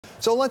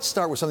So let's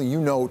start with something you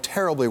know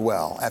terribly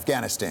well,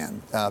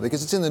 Afghanistan,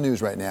 because it's in the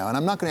news right now. And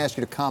I'm not going to ask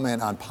you to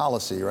comment on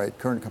policy, right,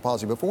 current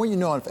policy, but from what you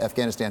know of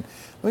Afghanistan,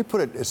 let me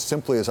put it as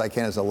simply as I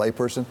can as a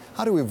layperson.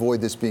 How do we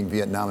avoid this being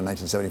Vietnam in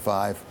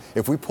 1975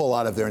 if we pull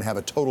out of there and have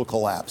a total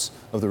collapse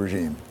of the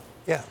regime?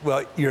 Yeah,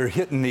 well, you're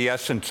hitting the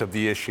essence of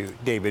the issue,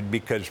 David,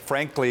 because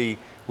frankly,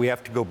 we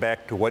have to go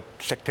back to what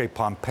Secretary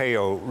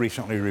Pompeo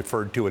recently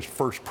referred to as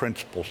first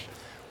principles.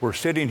 We're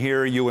sitting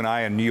here, you and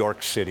I, in New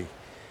York City,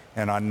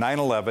 and on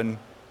 9/11,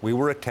 we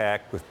were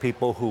attacked with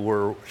people who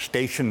were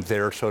stationed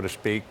there, so to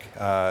speak.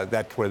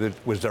 That's where it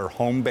was their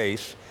home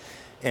base.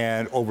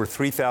 And over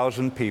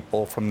 3,000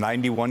 people from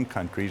 91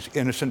 countries,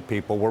 innocent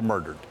people, were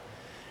murdered.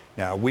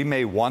 Now, we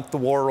may want the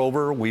war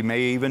over, we may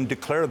even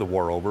declare the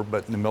war over,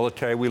 but in the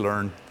military we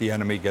learn the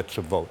enemy gets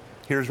a vote.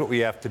 Here's what we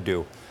have to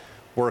do.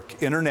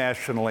 Work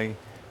internationally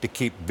to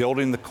keep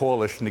building the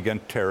coalition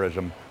against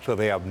terrorism so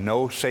they have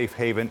no safe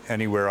haven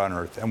anywhere on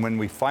earth. And when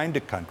we find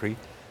a country,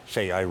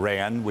 say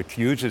Iran, which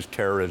uses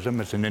terrorism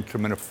as an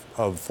instrument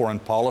of foreign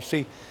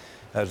policy,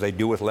 as they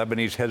do with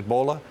Lebanese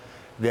Hezbollah,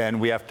 then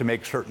we have to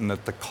make certain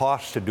that the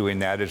cost of doing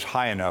that is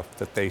high enough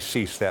that they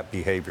cease that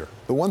behavior.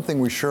 The one thing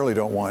we surely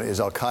don't want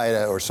is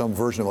al-Qaeda or some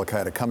version of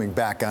al-Qaeda coming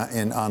back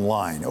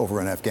online over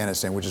in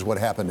Afghanistan, which is what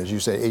happened, as you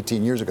say,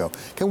 18 years ago.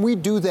 Can we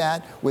do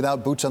that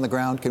without boots on the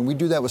ground? Can we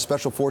do that with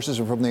special forces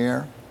and from the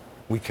air?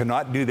 We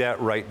cannot do that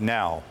right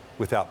now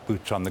without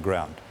boots on the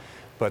ground.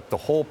 But the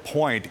whole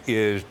point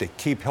is to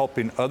keep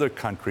helping other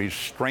countries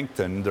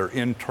strengthen their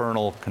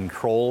internal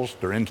controls,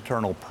 their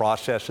internal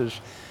processes,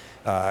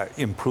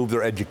 improve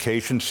their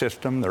education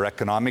system, their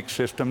economic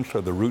system, so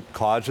the root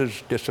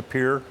causes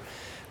disappear.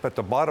 But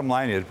the bottom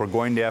line is we're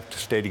going to have to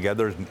stay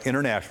together as an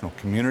international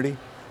community.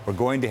 We're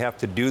going to have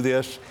to do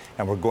this,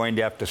 and we're going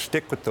to have to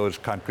stick with those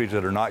countries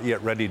that are not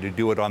yet ready to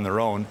do it on their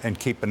own and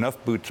keep enough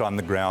boots on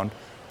the ground,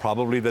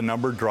 probably the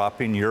number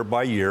dropping year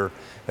by year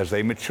as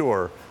they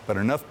mature, but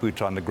enough boots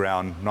on the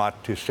ground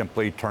not to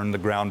simply turn the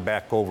ground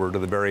back over to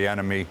the very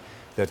enemy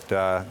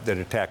that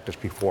attacked us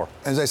before.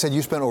 As I said,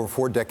 you spent over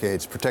 4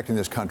 decades protecting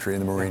this country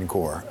in the Marine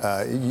Corps.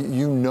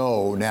 You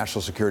know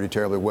national security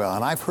terribly well.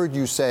 And I've heard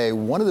you say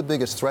one of the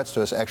biggest threats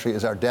to us actually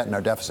is our debt and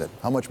our deficit,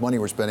 how much money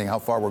we're spending, how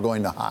far we're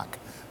going to hock,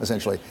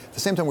 essentially. At the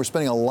same time, we're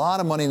spending a lot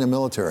of money in the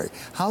military.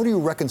 How do you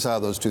reconcile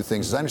those two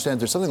things? As I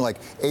understand, there's something like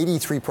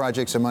 83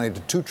 projects of money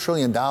to $2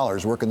 trillion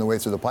working their way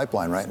through the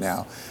pipeline right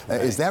now.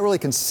 Is that really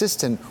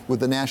consistent with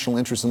the national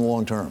interest in the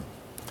long term?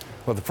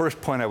 Well, the first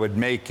point I would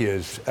make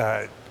is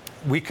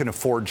we can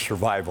afford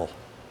survival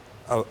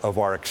of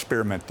our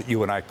experiment that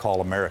you and I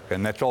call America.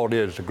 And that's all it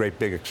is, a great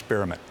big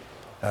experiment.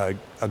 A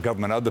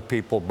government of the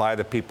people, by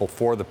the people,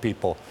 for the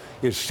people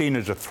is seen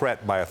as a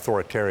threat by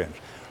authoritarians.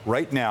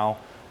 Right now,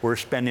 we're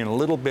spending a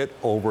little bit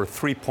over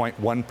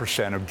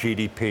 3.1% of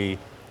GDP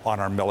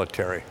on our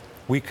military.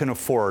 We can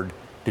afford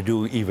to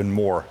do even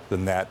more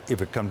than that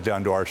if it comes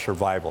down to our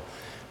survival.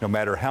 No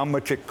matter how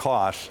much it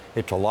costs,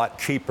 it's a lot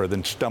cheaper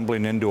than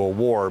stumbling into a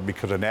war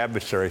because an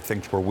adversary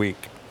thinks we're weak.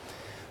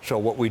 So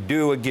what we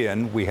do,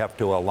 again, we have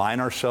to align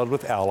ourselves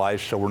with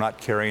allies so we're not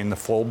carrying the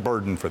full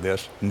burden for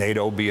this,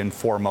 NATO being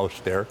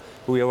foremost there.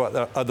 We have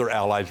other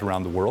allies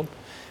around the world.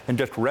 And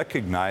just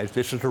recognize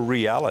this is a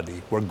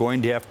reality. We're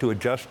going to have to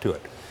adjust to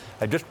it.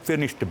 I just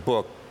finished a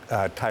book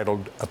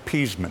titled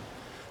Appeasement,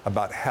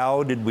 about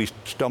how did we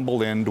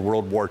stumble into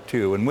World War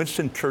II. And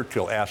Winston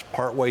Churchill asked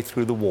partway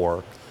through the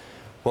war,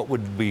 what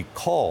would we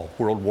call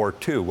World War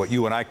II? What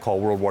you and I call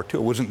World War II.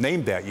 It wasn't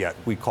named that yet.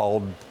 We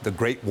called the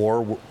Great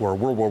War, or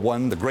World War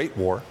I, the Great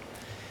War.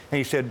 And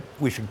he said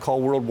we should call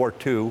World War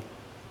II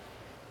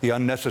the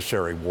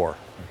unnecessary war.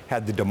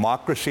 Had the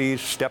democracies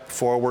stepped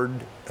forward,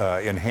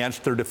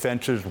 enhanced their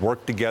defenses,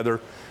 worked together,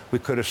 we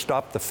could have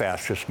stopped the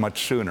fascists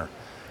much sooner.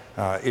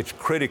 It's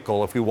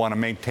critical if we want to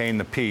maintain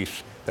the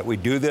peace that we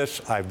do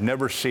this. I've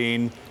never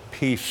seen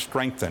peace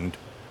strengthened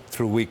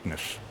through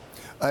weakness.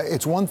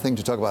 It's one thing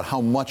to talk about how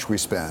much we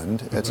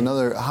spend. It's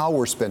another how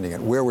we're spending it,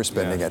 where we're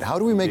spending it. How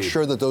do we make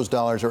sure that those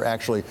dollars are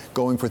actually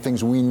going for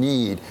things we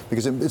need?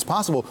 Because it's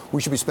possible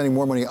we should be spending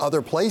more money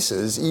other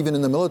places, even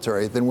in the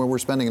military, than where we're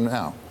spending it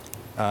now.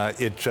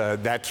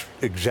 That's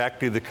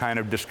exactly the kind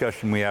of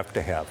discussion we have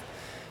to have.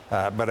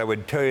 But I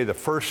would tell you the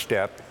first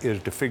step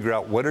is to figure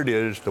out what it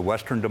is the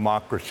Western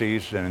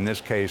democracies, and in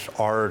this case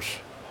ours,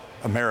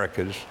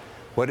 America's,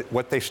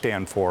 what they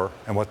stand for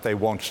and what they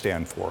won't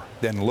stand for.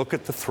 Then look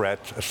at the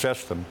threats,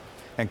 assess them,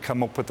 and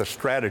come up with a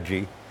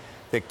strategy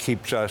that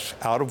keeps us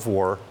out of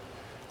war,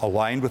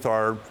 aligned with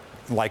our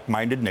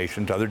like-minded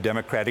nations, other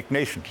democratic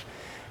nations.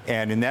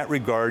 And in that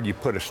regard, you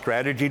put a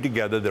strategy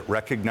together that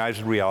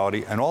recognizes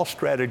reality, and all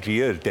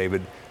strategy is,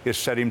 David, is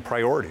setting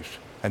priorities.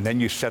 And then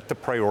you set the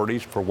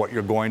priorities for what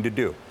you're going to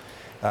do.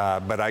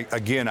 But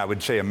again, I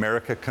would say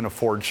America can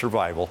afford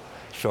survival.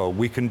 So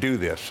we can do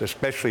this,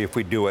 especially if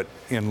we do it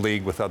in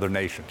league with other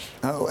nations.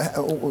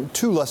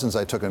 2 lessons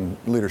I took in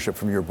leadership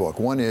from your book.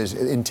 One is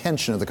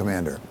intention of the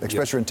commander.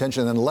 Express your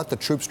intention and then let the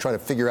troops try to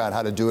figure out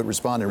how to do it,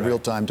 respond in real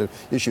time to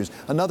issues.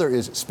 Another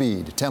is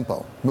speed,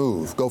 tempo,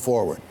 move, go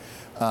forward.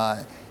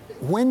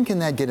 When can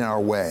that get in our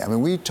way? I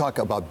mean, we talk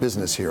about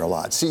business here a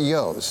lot.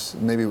 CEOs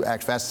maybe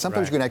act fast.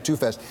 Sometimes you can act too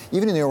fast.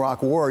 Even in the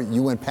Iraq War,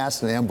 you went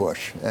past an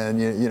ambush,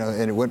 and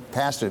and it went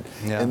past it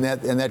in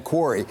that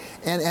quarry.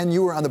 And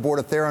you were on the board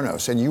of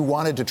Theranos, and you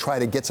wanted to try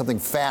to get something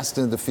fast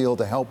into the field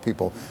to help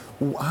people.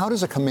 How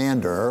does a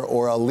commander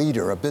or a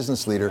leader, a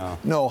business leader,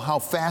 know how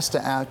fast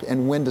to act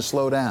and when to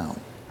slow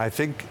down? I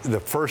think the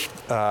first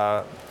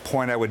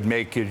point I would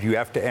make is you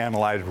have to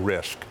analyze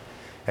risk.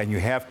 And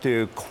you have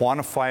to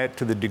quantify it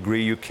to the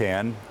degree you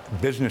can.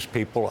 Business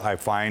people, I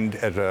find,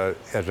 as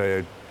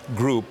a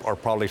group, are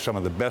probably some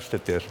of the best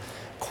at this.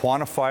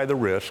 Quantify the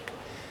risk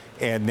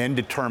and then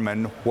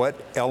determine what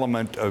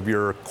element of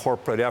your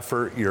corporate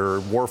effort,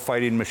 your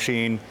warfighting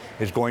machine,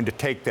 is going to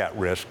take that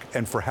risk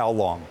and for how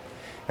long.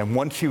 And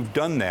once you've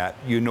done that,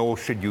 you know,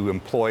 should you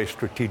employ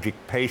strategic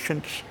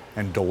patience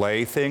and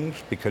delay things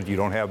because you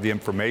don't have the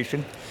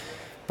information.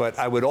 But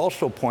I would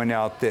also point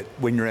out that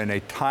when you're in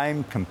a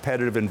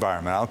time-competitive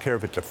environment, I don't care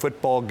if it's a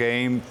football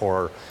game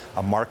or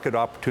a market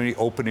opportunity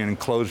opening and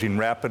closing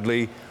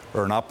rapidly,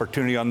 or an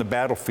opportunity on the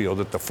battlefield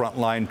that the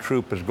frontline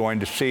troop is going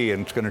to see,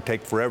 and it's going to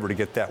take forever to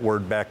get that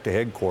word back to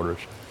headquarters.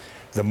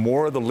 The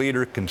more the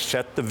leader can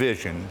set the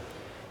vision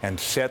and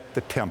set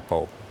the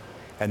tempo,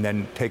 and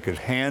then take his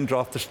hands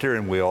off the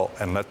steering wheel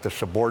and let the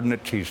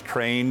subordinates he's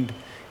trained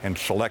and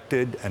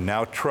selected and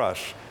now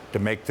trusts to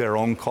make their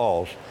own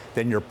calls,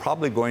 then you're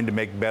probably going to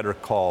make better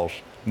calls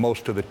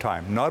most of the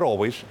time. Not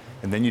always,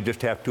 and then you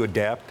just have to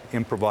adapt,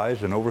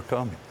 improvise, and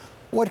overcome.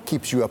 What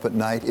keeps you up at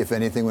night, if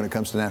anything, when it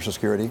comes to national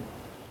security?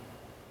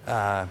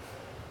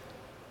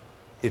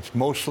 It's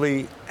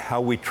mostly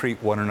how we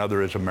treat one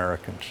another as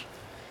Americans.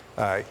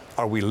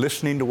 Are we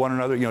listening to one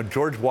another? You know,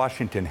 George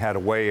Washington had a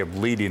way of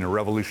leading a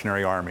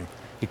revolutionary army.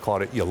 He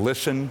called it, you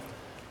listen,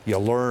 you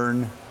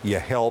learn, you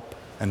help,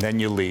 and then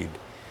you lead.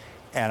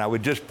 And I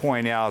would just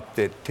point out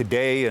that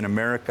today in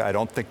America, I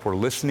don't think we're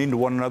listening to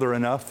one another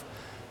enough.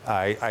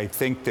 I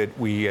think that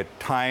we at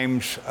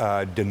times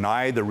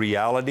deny the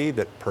reality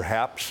that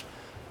perhaps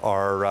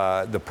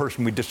the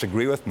person we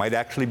disagree with might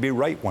actually be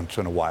right once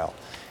in a while.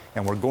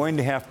 And we're going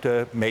to have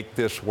to make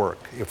this work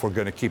if we're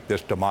going to keep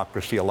this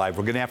democracy alive.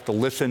 We're going to have to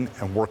listen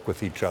and work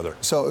with each other.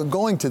 So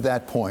going to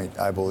that point,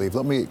 I believe,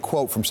 let me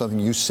quote from something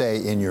you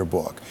say in your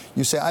book.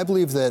 You say, I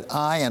believe that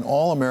I and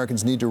all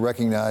Americans need to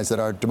recognize that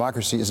our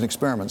democracy is an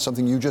experiment,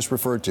 something you just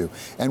referred to,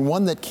 and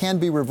one that can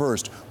be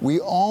reversed. We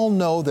all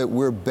know that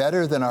we're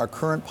better than our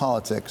current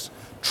politics.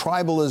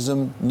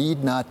 Tribalism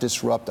need not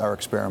disrupt our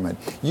experiment.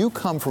 You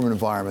come from an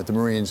environment, the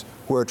Marines,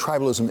 where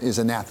tribalism is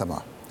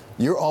anathema.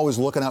 You're always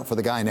looking out for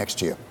the guy next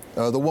to you,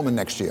 the woman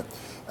next to you.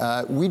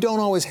 We don't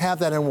always have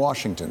that in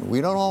Washington.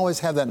 We don't always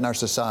have that in our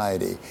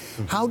society.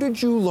 How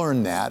did you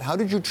learn that? How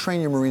did you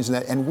train your Marines in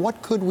that? And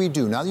what could we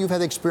do, now that you've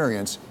had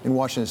experience in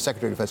Washington as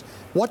Secretary of Defense,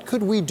 what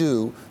could we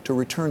do to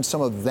return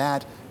some of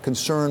that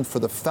concern for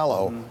the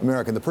fellow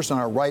American, the person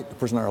on our right, the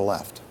person on our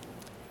left?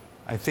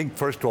 I think,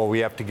 first of all, we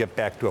have to get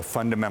back to a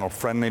fundamental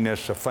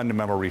friendliness, a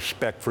fundamental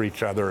respect for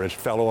each other as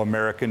fellow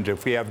Americans.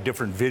 If we have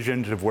different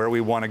visions of where we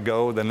want to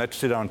go, then let's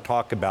sit down and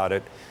talk about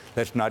it.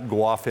 Let's not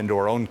go off into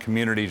our own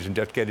communities and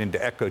just get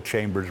into echo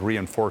chambers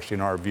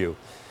reinforcing our view.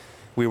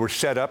 We were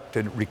set up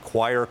to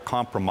require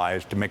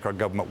compromise to make our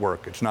government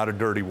work. It's not a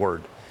dirty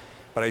word.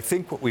 But I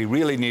think what we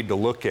really need to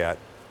look at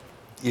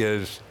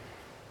is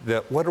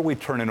that what are we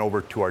turning over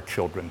to our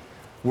children?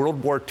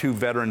 World War II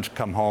veterans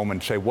come home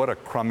and say, what a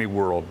crummy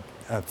world.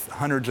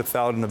 Hundreds of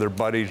thousands of their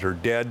buddies are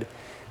dead.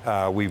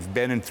 We've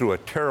been through a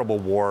terrible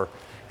war.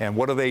 And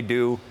what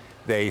do?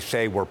 They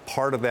say we're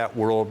part of that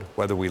world,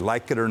 whether we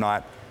like it or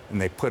not.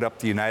 And they put up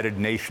the United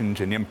Nations,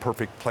 an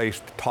imperfect place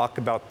to talk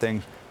about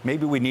things.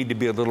 Maybe we need to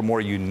be a little more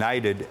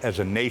united as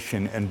a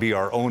nation and be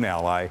our own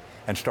ally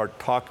and start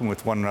talking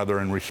with one another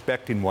and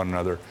respecting one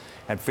another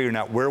and figuring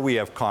out where we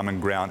have common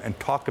ground and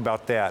talk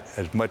about that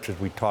as much as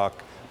we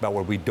talk about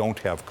where we don't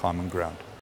have common ground.